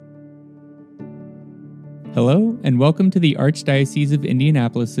Hello, and welcome to the Archdiocese of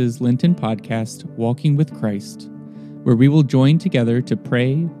Indianapolis's Lenten podcast, Walking with Christ, where we will join together to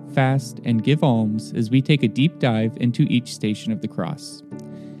pray, fast, and give alms as we take a deep dive into each station of the cross.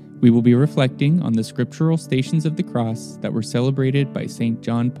 We will be reflecting on the scriptural stations of the cross that were celebrated by St.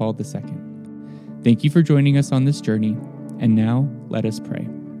 John Paul II. Thank you for joining us on this journey, and now let us pray.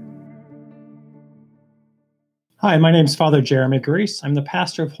 Hi, my name is Father Jeremy Grease. I'm the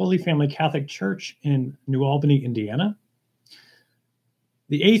pastor of Holy Family Catholic Church in New Albany, Indiana.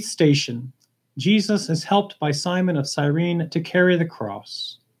 The eighth station, Jesus is helped by Simon of Cyrene to carry the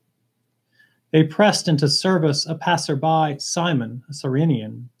cross. They pressed into service a passerby, Simon, a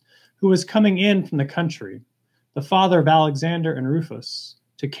Cyrenian, who was coming in from the country, the father of Alexander and Rufus,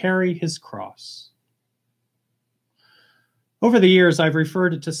 to carry his cross. Over the years, I've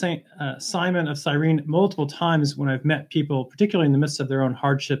referred to St. Simon of Cyrene multiple times when I've met people, particularly in the midst of their own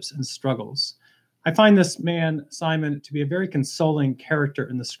hardships and struggles. I find this man, Simon, to be a very consoling character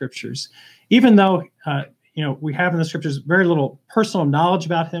in the scriptures. Even though, we have in the scriptures very little personal knowledge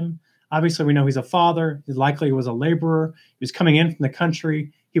about him. Obviously, we know he's a father. He likely was a laborer. He was coming in from the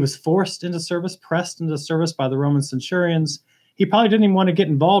country. He was forced into service, pressed into service by the Roman centurions. He probably didn't even want to get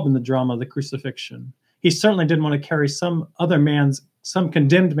involved in the drama of the crucifixion. He certainly didn't want to carry some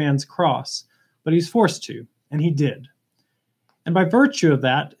condemned man's cross, but he's forced to, and he did. And by virtue of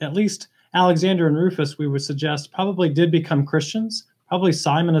that, at least Alexander and Rufus, we would suggest, probably did become Christians. Probably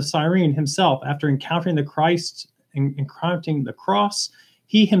Simon of Cyrene himself, after encountering the Christ and encountering the cross,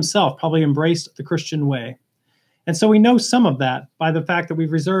 he himself probably embraced the Christian way. And so we know some of that by the fact that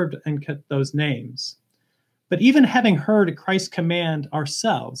we've reserved and kept those names. But even having heard Christ command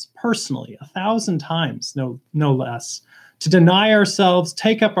ourselves personally 1,000 times, no less, to deny ourselves,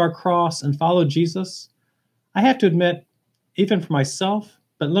 take up our cross, and follow Jesus, I have to admit, even for myself,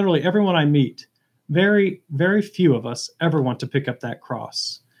 but literally everyone I meet, very, very few of us ever want to pick up that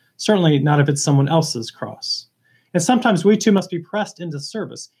cross. Certainly not if it's someone else's cross. And sometimes we too must be pressed into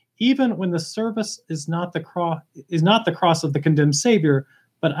service, even when the service is not the cross of the condemned Savior,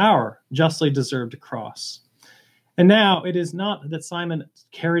 but our justly deserved cross. And now it is not that Simon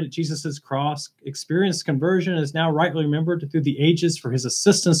carried Jesus' cross, experienced conversion, is now rightly remembered through the ages for his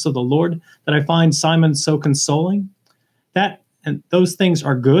assistance to the Lord, that I find Simon so consoling. That and those things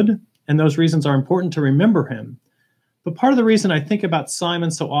are good, and those reasons are important to remember him. But part of the reason I think about Simon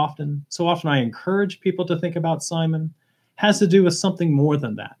so often I encourage people to think about Simon, has to do with something more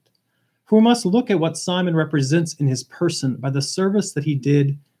than that. For we must look at what Simon represents in his person by the service that he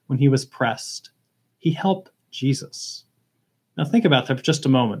did when he was pressed. He helped Jesus. Now think about that for just a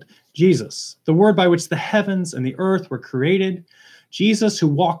moment. Jesus, the word by which the heavens and the earth were created. Jesus who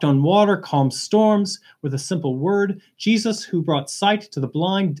walked on water, calmed storms with a simple word. Jesus who brought sight to the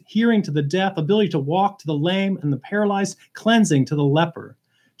blind, hearing to the deaf, ability to walk to the lame and the paralyzed, cleansing to the leper.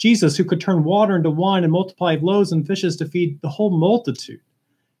 Jesus who could turn water into wine and multiply loaves and fishes to feed the whole multitude.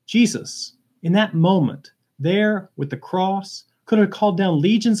 Jesus, in that moment, there with the cross, could have called down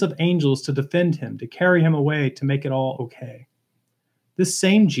legions of angels to defend him, to carry him away, to make it all okay. This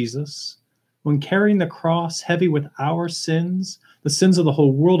same Jesus, when carrying the cross heavy with our sins, the sins of the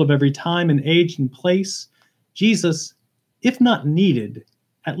whole world of every time and age and place, Jesus, if not needed,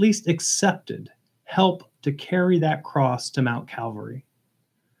 at least accepted help to carry that cross to Mount Calvary.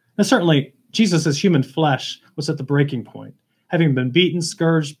 Now certainly, Jesus' human flesh was at the breaking point. Having been beaten,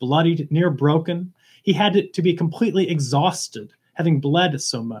 scourged, bloodied, near broken, he had to be completely exhausted, having bled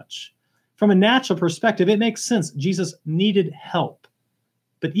so much. From a natural perspective, it makes sense. Jesus needed help.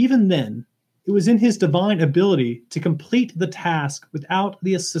 But even then, it was in his divine ability to complete the task without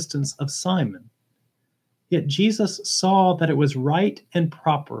the assistance of Simon. Yet Jesus saw that it was right and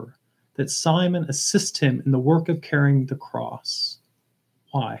proper that Simon assist him in the work of carrying the cross.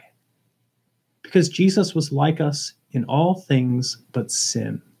 Why? Because Jesus was like us in all things but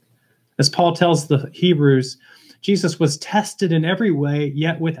sin. As Paul tells the Hebrews, Jesus was tested in every way,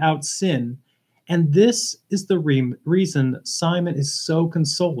 yet without sin. And this is the reason Simon is so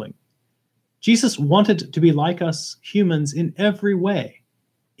consoling. Jesus wanted to be like us humans in every way,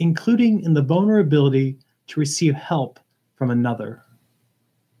 including in the vulnerability to receive help from another.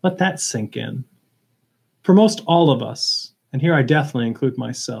 Let that sink in. For most all of us, and here I definitely include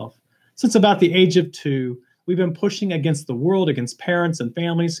myself, since about the age of 2, we've been pushing against the world, against parents and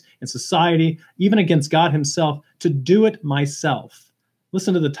families and society, even against God himself, to do it myself.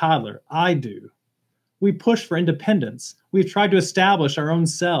 Listen to the toddler, I do. We push for independence. We've tried to establish our own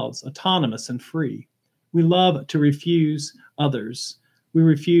selves, autonomous and free. We love to refuse others. We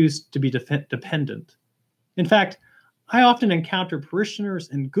refuse to be dependent. In fact, I often encounter parishioners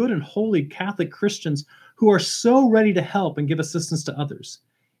and good and holy Catholic Christians who are so ready to help and give assistance to others.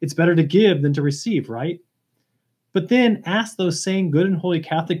 It's better to give than to receive, right? But then ask those same good and holy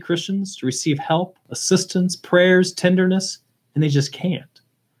Catholic Christians to receive help, assistance, prayers, tenderness, and they just can't.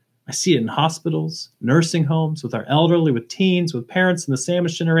 I see it in hospitals, nursing homes, with our elderly, with teens, with parents in the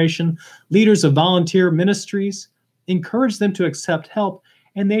sandwich generation, leaders of volunteer ministries. Encourage them to accept help,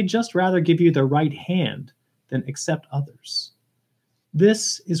 and they'd just rather give you their right hand than accept others.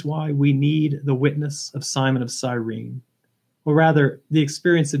 This is why we need the witness of Simon of Cyrene, or rather, the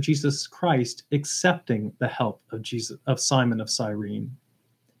experience of Jesus Christ accepting the help of Simon of Cyrene,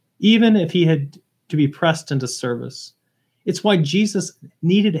 even if he had to be pressed into service. It's why Jesus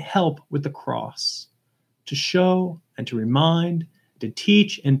needed help with the cross, to show and to remind, to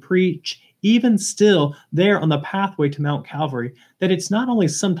teach and preach, even still there on the pathway to Mount Calvary, that it's not only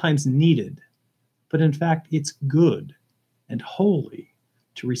sometimes needed, but in fact, it's good and holy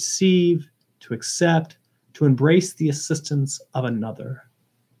to receive, to accept, to embrace the assistance of another.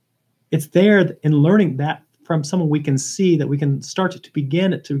 It's there in learning that from someone we can see that we can start to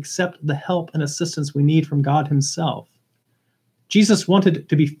begin to accept the help and assistance we need from God himself. Jesus wanted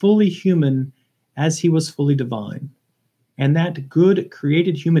to be fully human as he was fully divine. And that good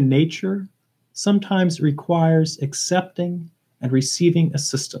created human nature sometimes requires accepting and receiving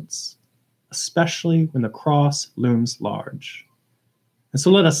assistance, especially when the cross looms large. And so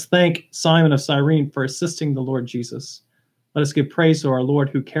let us thank Simon of Cyrene for assisting the Lord Jesus. Let us give praise to our Lord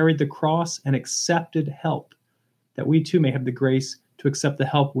who carried the cross and accepted help, that we too may have the grace to accept the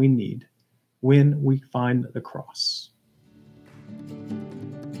help we need when we find the cross.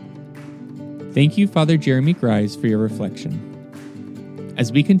 Thank you, Father Jeremy Grise, for your reflection.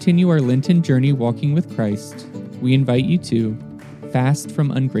 As we continue our Lenten journey walking with Christ, we invite you to fast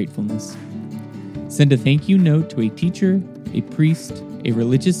from ungratefulness. Send a thank you note to a teacher, a priest, a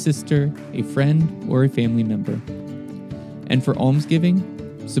religious sister, a friend, or a family member. And for almsgiving,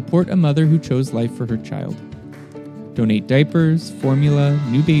 support a mother who chose life for her child. Donate diapers, formula,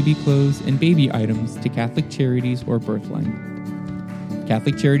 new baby clothes, and baby items to Catholic Charities or Birthline.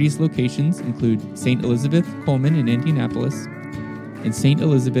 Catholic Charities locations include St. Elizabeth Coleman in Indianapolis and St.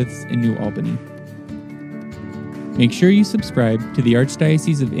 Elizabeth's in New Albany. Make sure you subscribe to the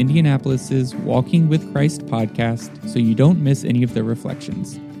Archdiocese of Indianapolis's Walking with Christ podcast so you don't miss any of their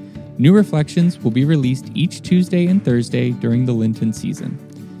reflections. New reflections will be released each Tuesday and Thursday during the Lenten season.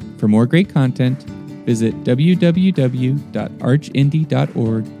 For more great content, visit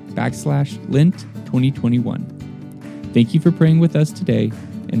www.archindy.org/Lent2021. Thank you for praying with us today,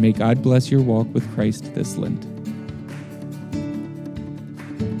 and may God bless your walk with Christ this Lent.